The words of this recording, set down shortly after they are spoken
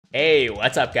Hey,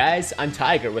 what's up guys? I'm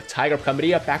Tiger with Tiger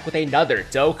Comedy back with another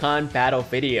Dokkan battle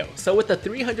video. So with the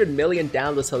 300 million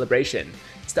download celebration,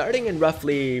 starting in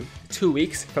roughly 2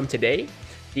 weeks from today,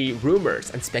 the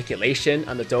rumors and speculation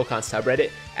on the Dokkan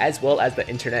subreddit, as well as the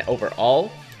internet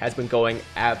overall, has been going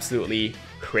absolutely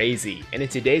crazy. And in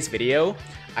today's video,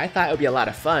 I thought it would be a lot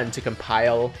of fun to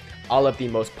compile all of the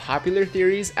most popular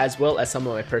theories as well as some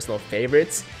of my personal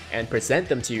favorites and present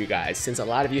them to you guys, since a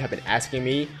lot of you have been asking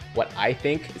me what I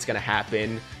think is going to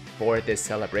happen for this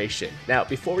celebration. Now,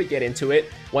 before we get into it,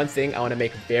 one thing I want to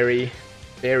make very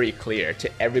clear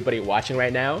to everybody watching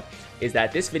right now is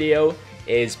that this video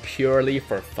is purely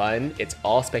for fun. It's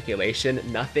all speculation,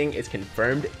 nothing is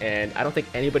confirmed, and I don't think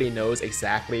anybody knows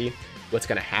exactly what's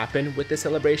going to happen with this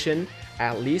celebration,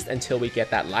 at least until we get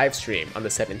that live stream on the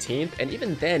 17th, and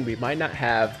even then we might not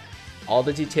have all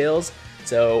the details.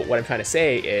 So what I'm trying to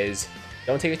say is,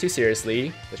 don't take it too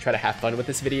seriously, let's try to have fun with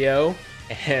this video,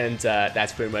 and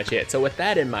that's pretty much it. So with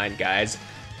that in mind guys,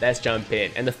 let's jump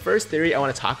in. And the first theory I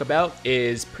want to talk about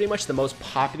is pretty much the most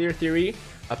popular theory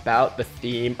about the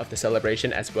theme of the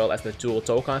celebration as well as the dual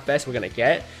Dokkan Fest we're gonna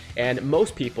get. And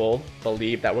most people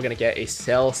believe that we're gonna get a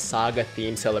Cell Saga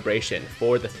themed celebration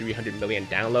for the 300 million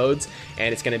downloads,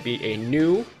 and it's gonna be a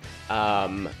new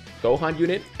Gohan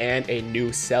unit and a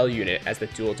new Cell unit as the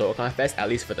dual Dokkan Fest, at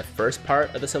least for the first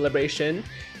part of the celebration.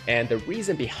 And the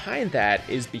reason behind that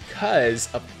is because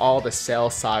of all the Cell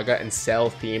Saga and Cell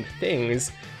themed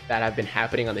things that have been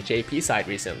happening on the JP side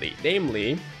recently.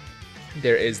 Namely,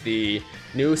 there is the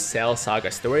new Cell Saga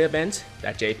story event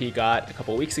that JP got a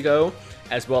couple weeks ago,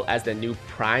 as well as the new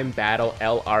Prime Battle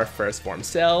LR First Form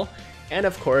Cell, and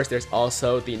of course there's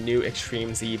also the new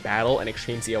Extreme Z Battle and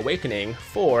Extreme Z Awakening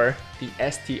for the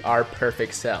STR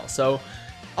Perfect Cell. So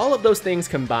all of those things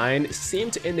combined seem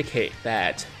to indicate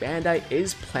that Bandai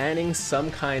is planning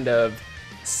some kind of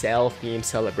Cell themed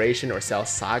celebration or Cell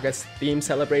Saga themed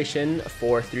celebration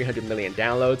for 300 million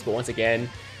downloads, but once again,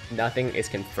 nothing is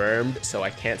confirmed, so I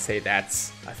can't say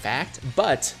that's a fact.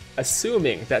 But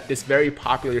assuming that this very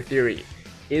popular theory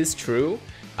is true,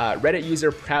 Reddit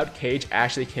user ProudCage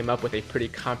actually came up with a pretty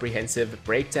comprehensive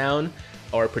breakdown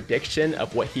or prediction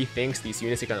of what he thinks these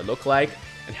units are going to look like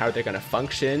and how they're going to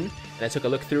function. And I took a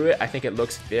look through it. I think it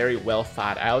looks very well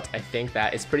thought out. I think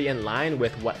that it's pretty in line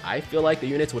with what I feel like the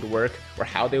units would work or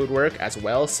how they would work as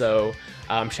well. So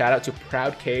shout out to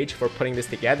ProudCage for putting this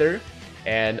together.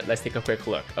 And let's take a quick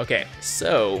look. Okay,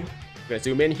 so we're gonna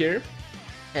zoom in here,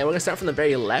 and we're gonna start from the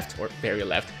very left,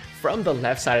 from the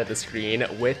left side of the screen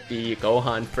with the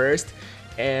Gohan first.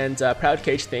 And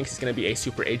ProudCage thinks it's gonna be a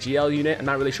Super AGL unit. I'm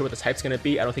not really sure what the type's gonna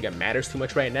be. I don't think it matters too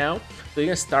much right now. So you're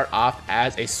gonna start off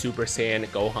as a Super Saiyan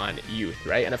Gohan youth,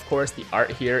 right? And of course, the art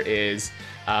here is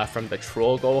from the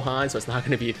Troll Gohan, so it's not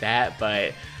gonna be that,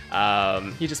 but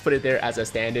he just put it there as a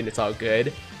stand-in. It's all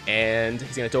good. And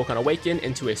he's going to Dokkan Awaken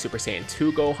into a Super Saiyan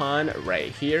 2 Gohan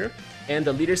right here. And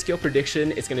the leader skill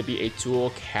prediction is going to be a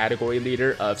dual category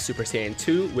leader of Super Saiyan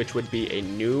 2, which would be a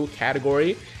new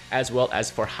category, as well as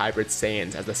for Hybrid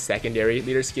Saiyans as the secondary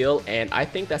leader skill. And I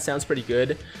think that sounds pretty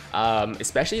good,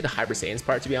 especially the Hybrid Saiyans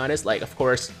part, to be honest. Like, of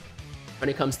course, when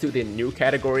it comes to the new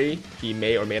category, he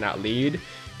may or may not lead.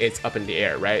 It's up in the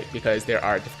air, right? Because there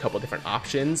are a couple different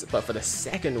options. But for the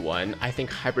second one, I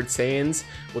think Hybrid Saiyans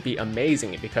would be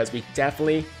amazing, because we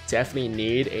definitely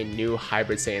need a new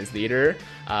Hybrid Saiyans leader.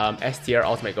 STR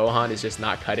Ultimate Gohan is just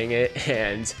not cutting it,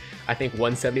 and I think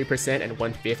 170% and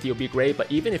 150 would be great.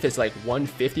 But even if it's like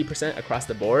 150% across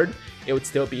the board, it would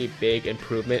still be a big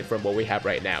improvement from what we have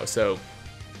right now. So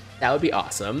that would be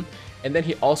awesome. And then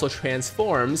he also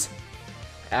transforms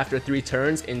after 3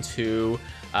 turns into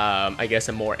I guess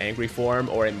a more angry form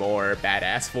or a more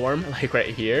badass form, like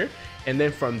right here. And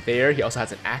then from there, he also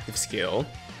has an active skill,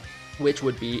 which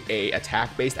would be a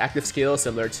attack-based active skill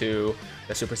similar to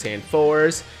the Super Saiyan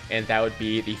 4s, and that would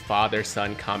be the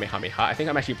Father-Son Kamehameha. I think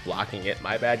I'm actually blocking it,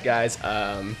 my bad guys.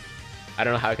 I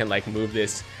don't know how I can like move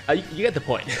this. You get the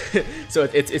point. So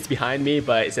it's behind me,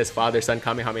 but it says Father-Son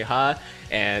Kamehameha,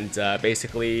 and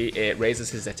basically it raises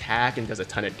his attack and does a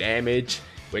ton of damage,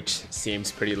 which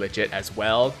seems pretty legit as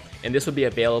well. And this would be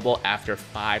available after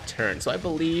 5 turns. So I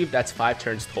believe that's 5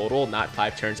 turns total, not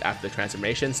 5 turns after the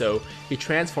transformation. So he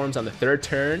transforms on the 3rd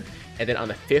turn, and then on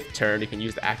the 5th turn, you can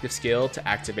use the active skill to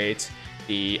activate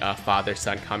the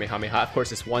Father-Son Kamehameha. Of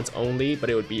course, it's once only, but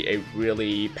it would be a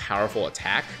really powerful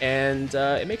attack, and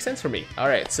it makes sense for me. All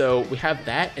right, so we have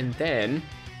that, and then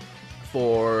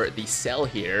for the Cell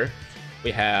here,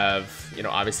 we have, you know,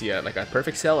 obviously like a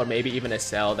perfect Cell, or maybe even a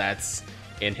Cell that's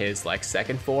in his like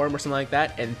second form or something like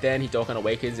that, and then he Dokkan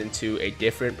Awakens into a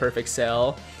different perfect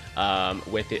Cell.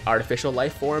 with the artificial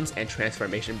life forms and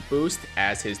transformation boost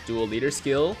as his dual leader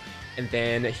skill. And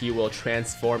then he will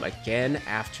transform again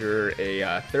after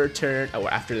a third turn,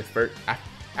 or after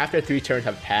 3 turns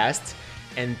have passed.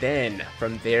 And then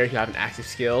from there, you have an active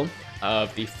skill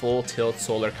of the full tilt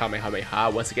solar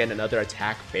Kamehameha. Once again, another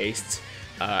attack-based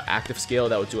active skill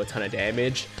that will do a ton of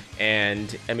damage.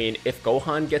 And I mean, if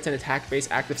Gohan gets an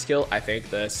attack-based active skill, I think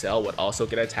the Cell would also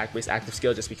get an attack-based active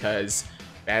skill, just because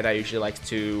Bandai usually likes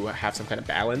to have some kind of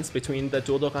balance between the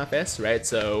dual Dokkan Fest, right?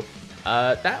 So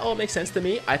that all makes sense to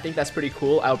me. I think that's pretty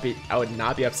cool. I would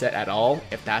not be upset at all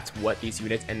if that's what these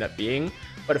units end up being.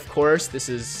 But of course, this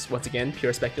is, once again,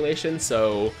 pure speculation,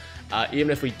 so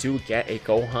even if we do get a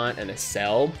Gohan and a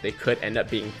Cell, they could end up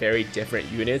being very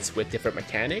different units with different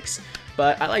mechanics.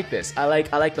 But I like this. I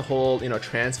like the whole, you know,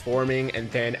 transforming and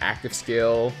then active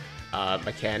skill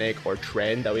mechanic or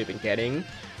trend that we've been getting,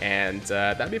 and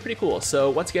that'd be pretty cool. So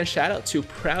once again, shout out to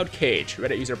Proud Cage,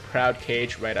 Reddit user Proud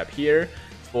Cage, right up here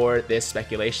for this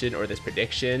speculation or this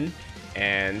prediction.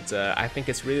 And I think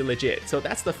it's really legit. So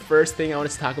that's the first thing I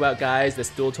wanted to talk about, guys, this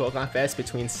dual Dokkan Fest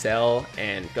between Cell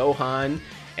and Gohan.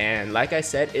 And like I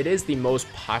said, it is the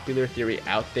most popular theory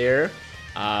out there,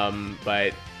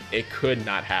 but it could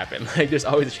not happen. Like, there's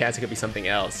always a chance it could be something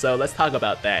else. So let's talk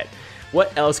about that.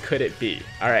 What else could it be?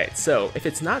 Alright, so if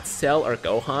it's not Cell or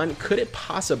Gohan, could it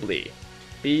possibly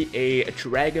be a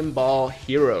Dragon Ball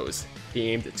Heroes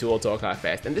themed dual Dokkan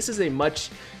Fest? And this is a much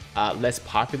less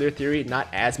popular theory. Not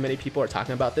as many people are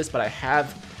talking about this, but I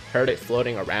have heard it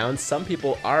floating around. Some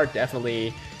people are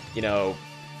definitely, you know,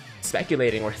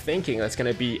 speculating or thinking that's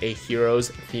going to be a Heroes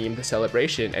themed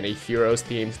celebration and a Heroes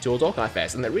themed dual Dokkan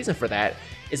Fest. And the reason for that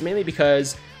is mainly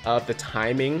because of the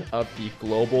timing of the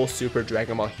global Super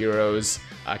Dragon Ball Heroes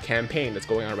campaign that's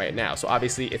going on right now. So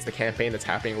obviously it's the campaign that's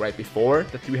happening right before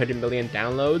the 300 million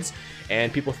downloads,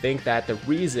 and people think that the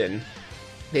reason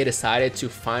they decided to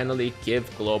finally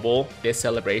give Global this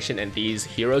celebration and these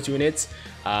Heroes units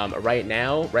right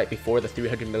now, right before the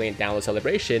 300 million download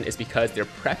celebration, is because they're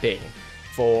prepping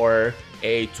for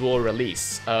a dual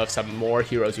release of some more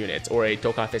Heroes units, or a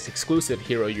Dokkan Fest exclusive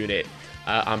hero unit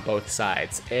on both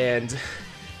sides. And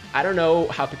I don't know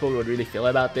how people would really feel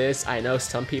about this. I know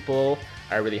some people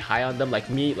are really high on them, like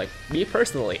me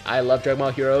personally. I love Dragon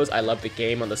Ball Heroes. I love the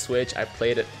game on the Switch. I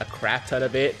played a crap ton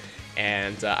of it.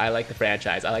 And I like the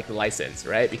franchise, I like the license,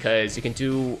 right? Because you can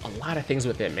do a lot of things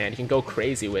with it, man. You can go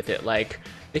crazy with it. Like,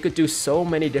 they could do so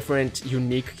many different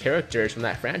unique characters from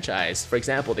that franchise. For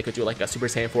example, they could do like a Super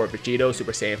Saiyan 4 Vegito,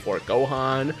 Super Saiyan 4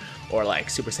 Gohan, or like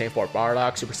Super Saiyan 4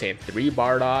 Bardock, Super Saiyan 3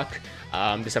 Bardock.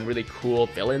 There's some really cool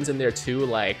villains in there too,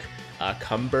 like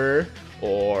Cumber,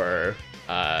 or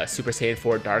Super Saiyan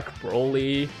 4 Dark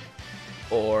Broly.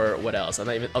 Or what else? I'm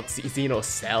not even. Oh, Xeno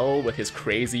Cell with his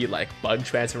crazy like bug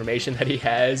transformation that he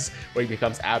has, where he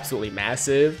becomes absolutely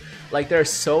massive. Like, there are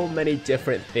so many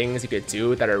different things you could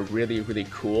do that are really, really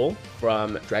cool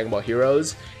from Dragon Ball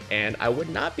Heroes, and I would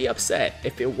not be upset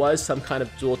if it was some kind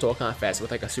of dual Dokkan Fest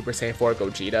with like a Super Saiyan 4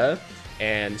 Gogeta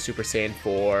and Super Saiyan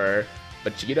 4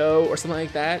 Vegito or something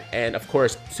like that. And of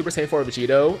course, Super Saiyan 4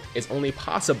 Vegito is only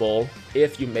possible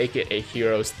if you make it a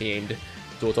Heroes themed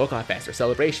dual Dokkan Fest or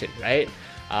celebration, right?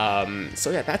 So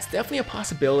yeah, that's definitely a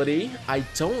possibility. I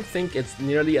don't think it's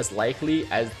nearly as likely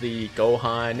as the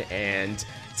Gohan and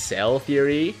Cell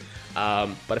theory,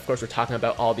 but of course we're talking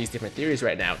about all these different theories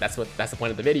right now. That's the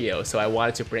point of the video, so I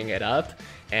wanted to bring it up.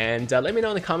 And let me know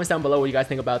in the comments down below what you guys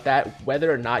think about that,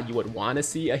 whether or not you would want to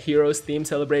see a Heroes themed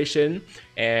celebration,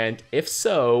 and if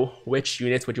so, which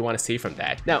units would you want to see from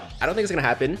that? Now, I don't think it's gonna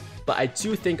happen, but I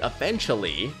do think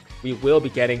eventually we will be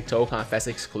getting Dokkan Fest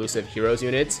exclusive Heroes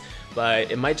units,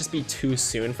 but it might just be too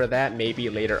soon for that, maybe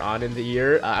later on in the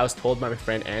year. I was told by my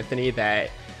friend Anthony that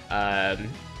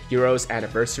Heroes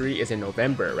Anniversary is in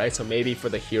November, right? So maybe for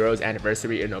the Heroes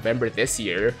Anniversary in November this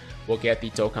year, we'll get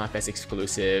the Dokkan Fest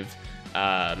exclusive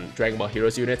Dragon Ball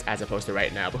Heroes units as opposed to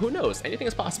right now. But who knows? Anything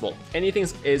is possible. Anything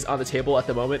is on the table at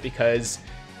the moment because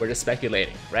we're just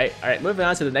speculating, right? All right, moving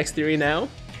on to the next theory now.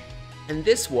 And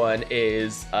this one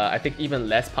is, I think, even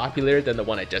less popular than the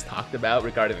one I just talked about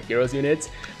regarding the Heroes units,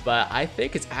 but I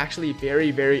think it's actually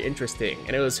very, very interesting.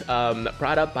 And it was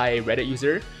brought up by a Reddit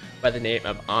user by the name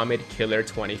of Ahmed Killer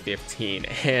 2015.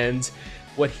 And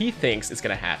what he thinks is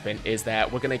going to happen is that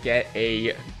we're going to get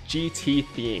a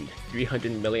GT-themed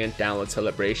 300 million download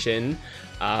celebration,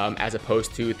 as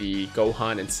opposed to the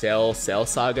Gohan and Cell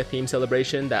Saga theme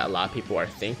celebration that a lot of people are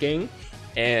thinking.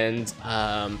 And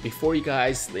before you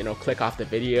guys, click off the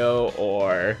video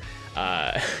or,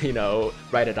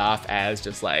 write it off as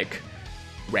just like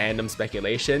random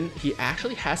speculation, he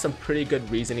actually has some pretty good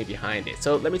reasoning behind it.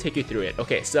 So let me take you through it.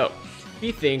 Okay, so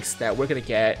he thinks that we're gonna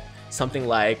get something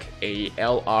like a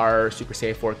LR Super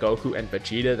Saiyan 4 Goku and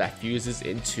Vegeta that fuses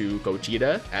into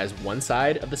Gogeta as one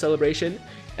side of the celebration,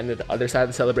 and then the other side of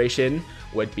the celebration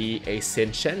would be a Sin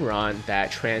Shenron that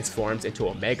transforms into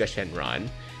Omega Shenron.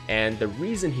 And the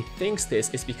reason he thinks this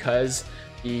is because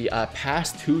the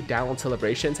past 2 download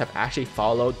celebrations have actually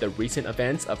followed the recent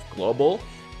events of Global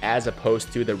as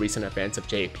opposed to the recent events of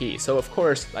JP. So of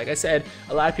course, like I said,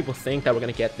 a lot of people think that we're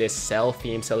gonna get this Cell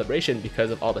themed celebration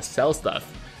because of all the Cell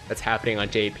stuff that's happening on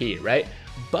JP, right?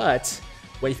 But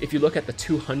if you look at the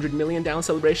 200 million download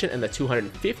celebration and the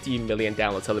 250 million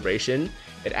download celebration,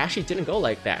 it actually didn't go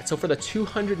like that. So for the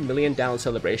 200 million download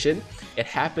celebration, it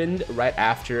happened right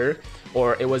after,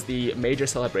 or it was the major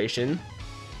celebration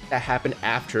that happened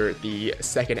after the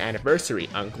 2nd anniversary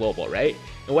on Global, right?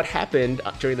 And what happened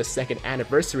during the 2nd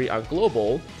anniversary on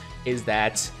Global is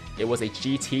that it was a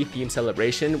GT themed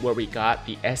celebration where we got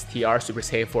the STR Super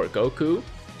Saiyan 4 Goku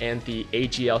and the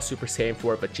AGL Super Saiyan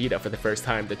 4 Vegeta for the first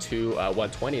time, the 2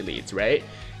 120 leads, right?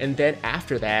 And then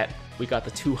after that, we got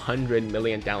the 200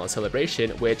 million download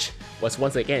celebration, which was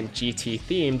once again GT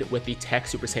themed with the Tech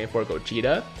Super Saiyan 4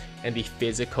 Gogeta and the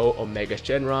physical Omega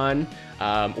Shenron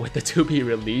with the to be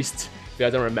released. If you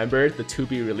guys don't remember, the to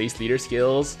be released leader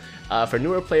skills. For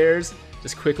newer players,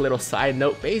 just quick little side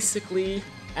note, basically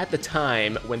at the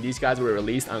time when these guys were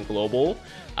released on Global,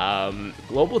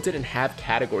 Global didn't have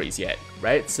categories yet,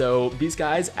 right? So these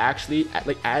guys actually,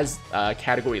 like as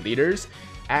category leaders,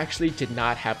 actually did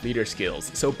not have leader skills.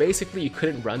 So basically you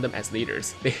couldn't run them as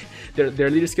leaders. Their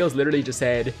leader skills literally just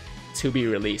said to be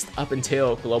released up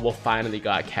until Global finally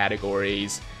got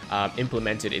categories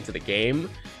implemented into the game.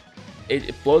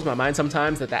 It blows my mind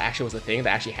sometimes that that actually was a thing that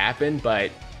actually happened,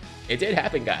 but it did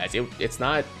happen, guys. It's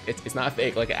not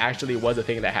fake. Like, it actually was a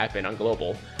thing that happened on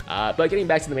Global. But getting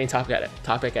back to the main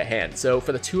topic at hand. So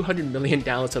for the 200 million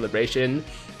download celebration,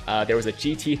 there was a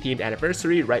GT themed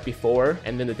anniversary right before,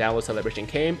 and then the download celebration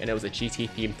came, and it was a GT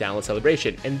themed download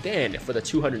celebration. And then for the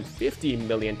 250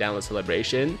 million download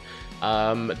celebration,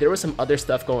 there was some other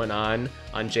stuff going on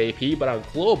JP, but on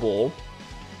Global,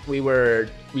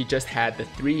 we just had the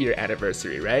 3-year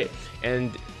anniversary, right?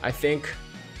 And I think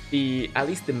at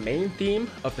least the main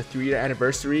theme of the 3-year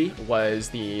anniversary was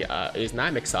is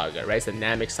Namek Saga, right? It's the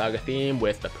Namek Saga theme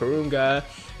with the Purunga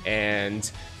and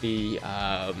the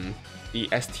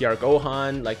STR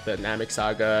Gohan, like the Namek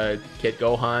Saga Kid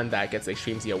Gohan that gets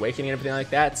Extreme Z Awakening and everything like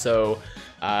that. So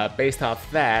based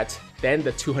off that, then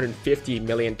the 250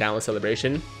 million download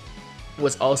celebration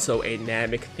was also a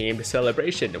Namek themed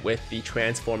celebration with the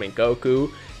transforming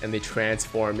Goku and the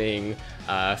transforming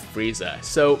Frieza.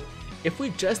 So if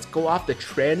we just go off the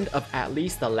trend of at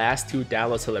least the last 2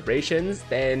 download celebrations,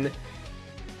 then,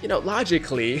 you know,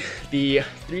 logically, the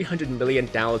 300 million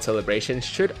download celebration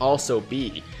should also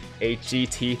be a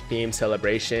GT themed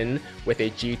celebration with a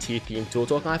GT themed Dual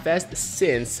Dokkan Fest,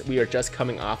 since we are just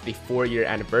coming off the 4-year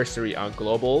anniversary on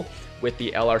Global with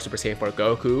the LR Super Saiyan 4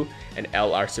 Goku and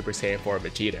LR Super Saiyan 4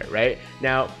 Vegeta, right?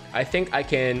 Now, I think I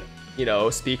can, you know,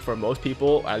 speak for most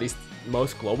people, at least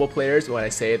most Global players, when I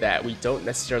say that we don't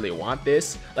necessarily want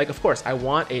this. Like, of course, I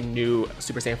want a new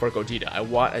Super Saiyan 4 Gogeta, I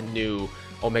want a new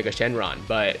Omega Shenron,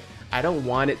 but I don't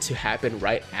want it to happen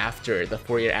right after the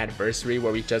 4-year anniversary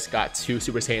where we just got 2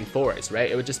 Super Saiyan 4s,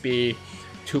 right? It would just be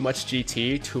too much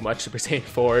GT, too much Super Saiyan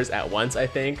 4s at once, I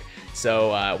think. So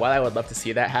while I would love to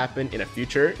see that happen at a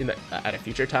future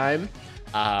time,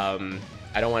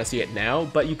 I don't want to see it now,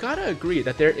 but you gotta agree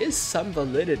that there is some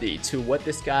validity to what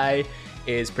this guy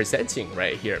is presenting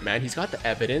right here, man. He's got the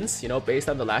evidence, you know, based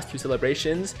on the last 2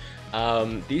 celebrations.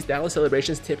 These download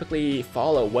celebrations typically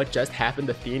follow what just happened,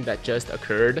 the theme that just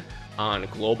occurred on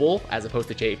Global as opposed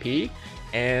to JP.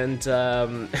 And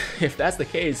if that's the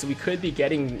case, we could be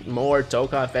getting more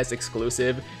Dokkan Fest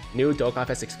exclusive, new Dokkan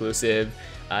Fest exclusive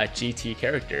GT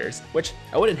characters, which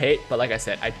I wouldn't hate, but like I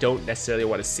said, I don't necessarily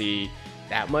want to see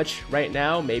that much right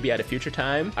now, maybe at a future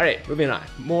time. All right, moving on.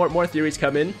 More theories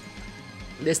come in.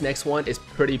 This next one is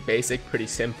pretty basic, pretty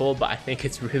simple, but I think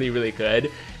it's really, really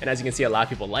good. And as you can see, a lot of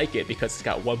people like it because it's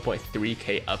got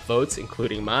 1.3k upvotes,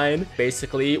 including mine.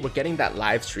 Basically, we're getting that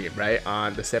live stream, right,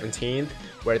 on the 17th,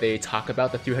 where they talk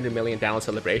about the 300 million download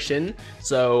celebration.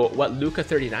 So what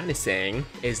Luca39 is saying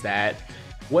is that,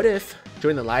 what if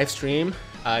during the live stream,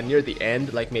 near the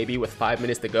end, like maybe with 5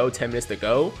 minutes to go, 10 minutes to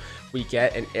go, we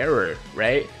get an error,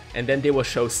 right? And then they will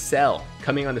show Cell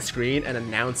coming on the screen and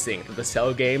announcing that the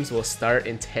Cell games will start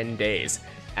in 10 days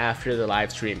after the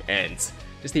live stream ends.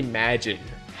 Just imagine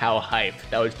how hype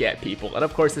that would get people. And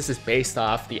of course, this is based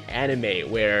off the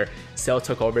anime where Cell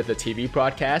took over the TV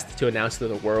broadcast to announce to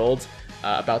the world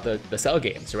about the Cell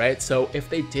games, right? So if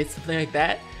they did something like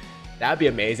that, That'd be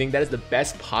amazing. That is the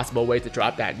best possible way to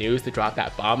drop that news, to drop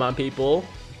that bomb on people.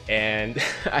 And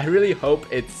I really hope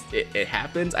it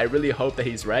happens. I really hope that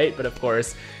he's right. But of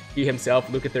course, he himself,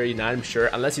 Luca39, I'm sure,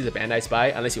 unless he's a Bandai spy,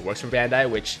 unless he works for Bandai,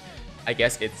 which I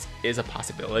guess is a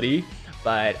possibility.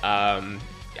 But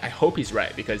I hope he's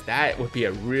right, because that would be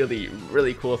a really,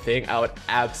 really cool thing. I would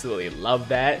absolutely love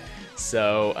that.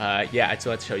 So yeah, I just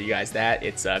wanted to show you guys that.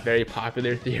 It's a very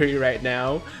popular theory right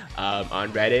now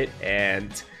on Reddit,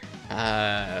 and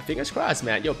fingers crossed,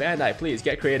 man. Yo, Bandai, please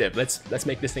get creative. Let's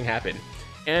make this thing happen.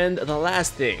 And the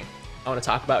last thing I want to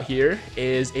talk about here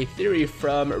is a theory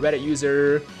from Reddit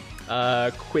user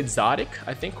Quixotic,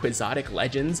 I think Quixotic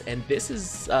Legends, and this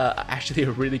is actually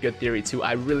a really good theory too.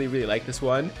 I really like this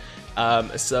one.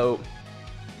 So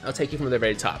I'll take you from the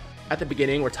very top. At the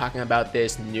beginning, we're talking about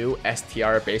this new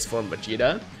STR base form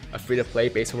Vegeta, a free-to-play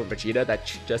base form Vegeta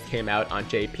that just came out on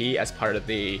JP as part of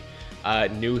the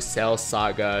new Cell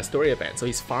Saga story event. So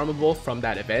he's farmable from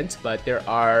that event, but there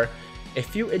are a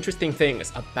few interesting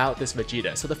things about this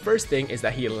Vegeta. So the first thing is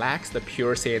that he lacks the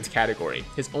Pure Saiyans category.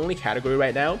 His only category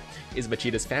right now is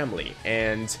Vegeta's family,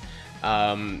 and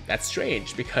that's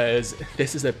strange because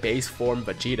this is a base form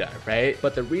Vegeta, right?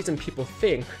 But the reason people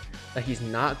think that he's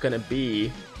not gonna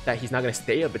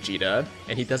stay a Vegeta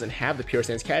and he doesn't have the Pure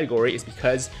Saiyans category is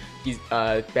because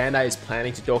Bandai is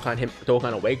planning to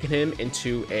Dokkan Awaken him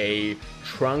into a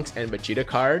Trunks and Vegeta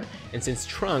card, and since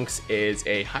Trunks is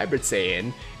a hybrid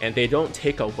Saiyan and they don't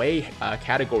take away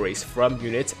categories from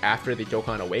units after the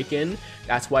Dokkan Awaken,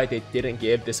 that's why they didn't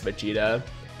give this Vegeta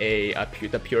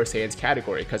the Pure Saiyans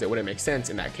category, because it wouldn't make sense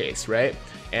in that case, right?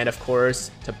 And of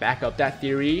course, to back up that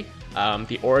theory,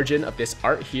 the origin of this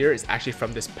art here is actually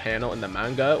from this panel in the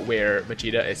manga where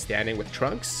Vegeta is standing with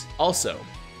Trunks. Also,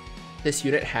 this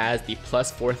unit has the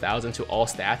plus 4,000 to all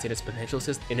stats in his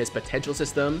potential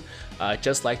system,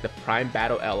 just like the Prime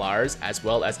Battle LRs, as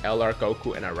well as LR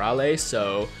Goku and Arale.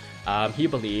 So he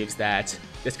believes that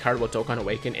this card will Dokkan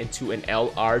Awaken into an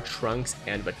LR Trunks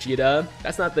and Vegeta.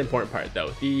 That's not the important part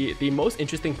though. The most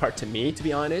interesting part to me, to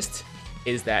be honest,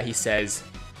 is that he says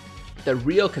the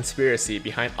real conspiracy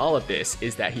behind all of this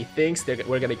is that he thinks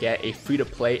we're gonna get a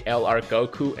free-to-play LR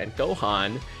Goku and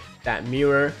Gohan that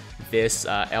mirror this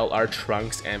LR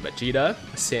Trunks and Vegeta,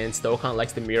 since Dokkan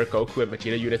likes to mirror Goku and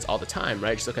Vegeta units all the time,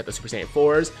 right? Just look at the Super Saiyan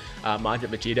 4s, Majin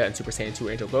Vegeta and Super Saiyan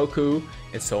 2 Angel Goku,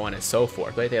 and so on and so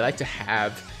forth, right? They like to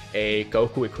have a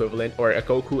Goku equivalent or a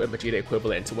Goku and Vegeta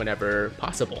equivalent whenever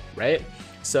possible, right?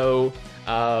 So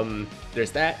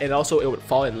there's that, and also it would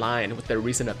fall in line with the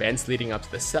recent events leading up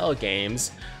to the Cell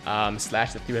games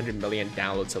slash the 300 million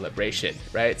download celebration,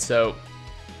 right? So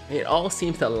it all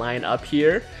seems to line up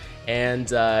here,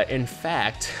 and in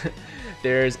fact,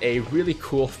 there's a really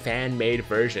cool fan-made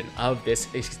version of this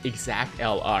exact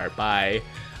LR by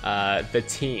the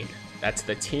Teen. That's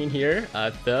the Teen here,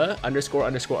 the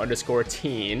 _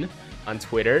 Teen on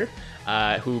Twitter,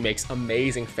 who makes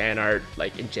amazing fan art,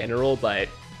 like in general, but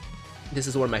this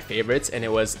is one of my favorites, and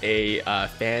it was a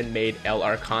fan-made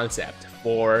LR concept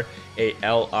for a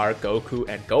LR Goku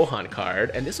and Gohan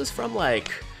card, and this was from like,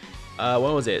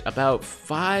 when was it? About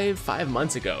five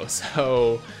months ago.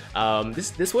 So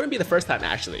this wouldn't be the first time,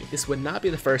 actually. This would not be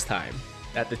the first time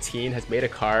that the Teen has made a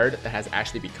card that has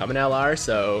actually become an LR,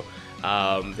 so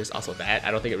there's also that.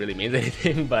 I don't think it really means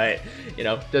anything, but you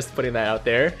know, just putting that out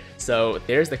there. So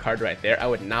there's the card right there. I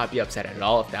would not be upset at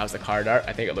all if that was the card art.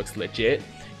 I think it looks legit.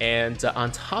 And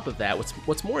on top of that,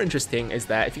 what's more interesting is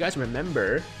that if you guys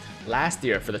remember, last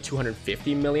year for the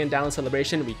 250 million download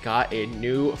celebration, we got a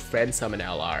new friend summon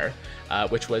LR,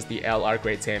 which was the LR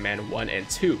Great Saiyaman 1 and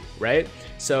 2, right?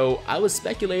 So I was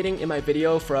speculating in my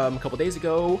video from a couple days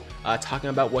ago,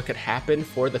 talking about what could happen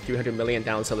for the 300 million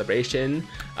download celebration,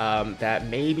 that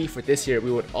maybe for this year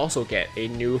we would also get a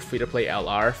new free-to-play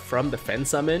LR from the friend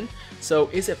summon. So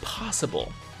is it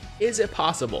possible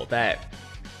that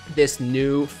this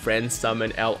new friend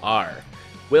summon LR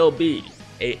will be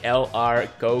a LR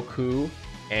Goku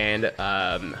and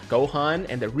Gohan?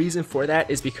 And the reason for that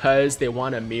is because they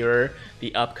want to mirror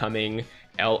the upcoming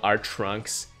LR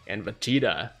Trunks and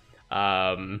Vegeta,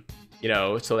 you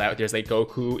know, so that there's a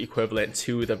Goku equivalent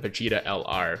to the Vegeta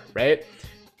LR, right?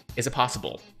 Is it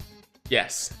possible?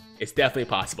 Yes, it's definitely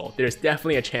possible. There's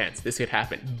definitely a chance this could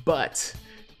happen, but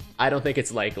I don't think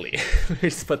it's likely. Let me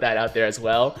just put that out there as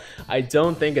well. I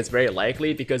don't think it's very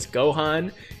likely because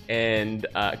Gohan and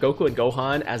Goku and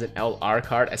Gohan as an LR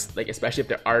card, especially if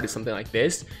their art is something like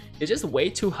this, is just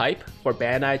way too hype for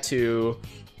Bandai to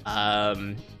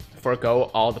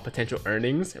forego all the potential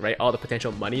earnings, right? All the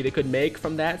potential money they could make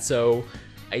from that. So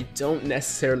I don't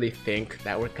necessarily think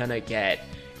that we're gonna get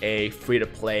a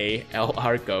free-to-play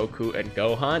LR Goku and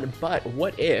Gohan, but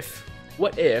what if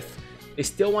they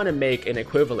still want to make an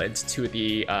equivalent to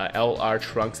the LR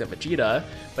Trunks and Vegeta,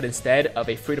 but instead of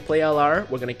a free-to-play LR,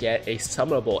 we're going to get a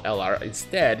summonable LR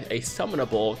instead, a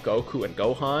summonable Goku and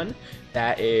Gohan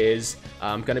that is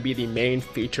going to be the main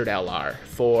featured LR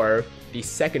for the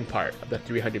second part of the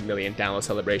 300 million download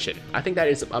celebration. I think that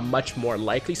is a much more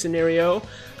likely scenario,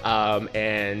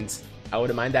 and I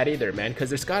wouldn't mind that either, man, because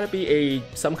there's got to be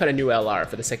some kind of new LR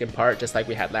for the second part, just like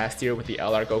we had last year with the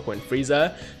LR Goku and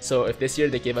Frieza. So if this year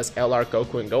they give us LR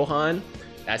Goku and Gohan,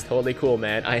 that's totally cool,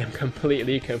 man. I am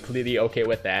completely okay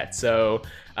with that. So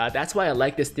that's why I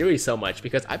like this theory so much,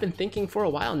 because I've been thinking for a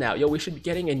while now, yo, we should be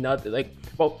getting another, like,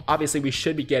 well, obviously we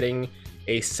should be getting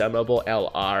a summonable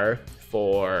LR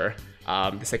for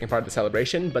the second part of the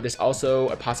celebration, but there's also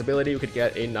a possibility we could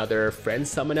get another friend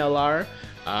summon LR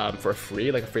for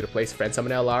free, like a free-to-play friend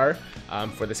summon LR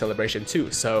for the celebration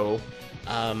too. So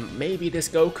maybe this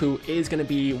Goku is going to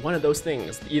be one of those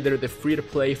things, either the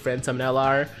free-to-play friend summon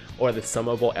LR or the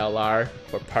summonable LR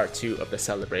for part 2 of the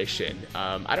celebration.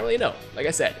 I don't really know. Like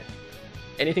I said,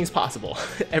 anything's possible.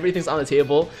 Everything's on the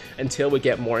table until we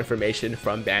get more information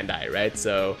from Bandai, right?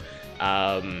 So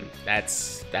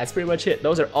that's pretty much it.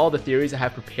 Those are all the theories I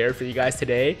have prepared for you guys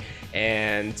today,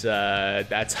 and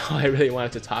that's all I really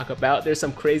wanted to talk about. There's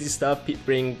some crazy stuff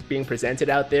being presented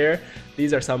out there.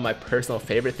 These are some of my personal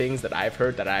favorite things that I've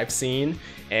heard, that I've seen,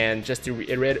 and just to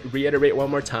reiterate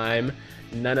one more time,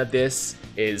 none of this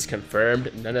is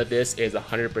confirmed. None of this is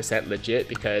 100% legit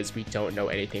because we don't know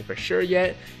anything for sure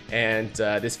yet. And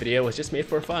this video was just made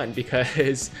for fun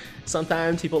because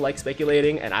sometimes people like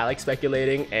speculating and I like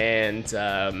speculating. And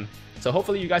so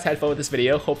hopefully you guys had fun with this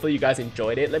video. Hopefully you guys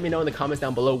enjoyed it. Let me know in the comments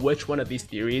down below which one of these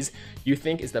theories you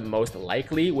think is the most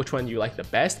likely, which one you like the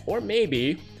best, or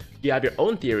maybe you have your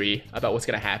own theory about what's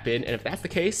going to happen. And if that's the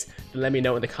case, then let me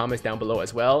know in the comments down below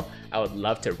as well. I would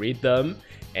love to read them.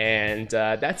 And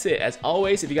that's it. As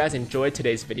always, if you guys enjoyed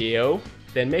today's video,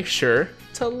 then make sure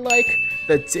to like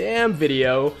the damn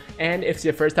video. And if it's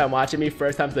your first time watching me,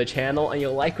 first time to the channel, and you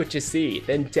like what you see,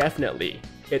 then definitely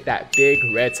hit that big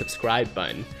red subscribe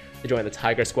button to join the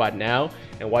Tiger Squad now.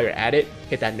 And while you're at it,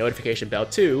 hit that notification bell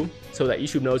too, so that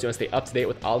YouTube knows you want to stay up to date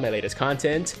with all my latest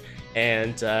content.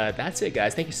 And that's it,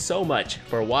 guys. Thank you so much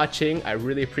for watching. I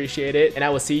really appreciate it. And I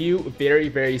will see you very,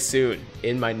 very soon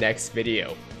in my next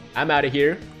video. I'm out of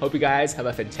here. Hope you guys have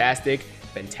a fantastic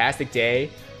day.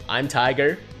 I'm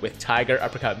Tiger with Tiger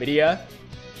Uppercut Media,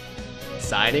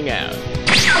 signing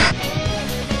out.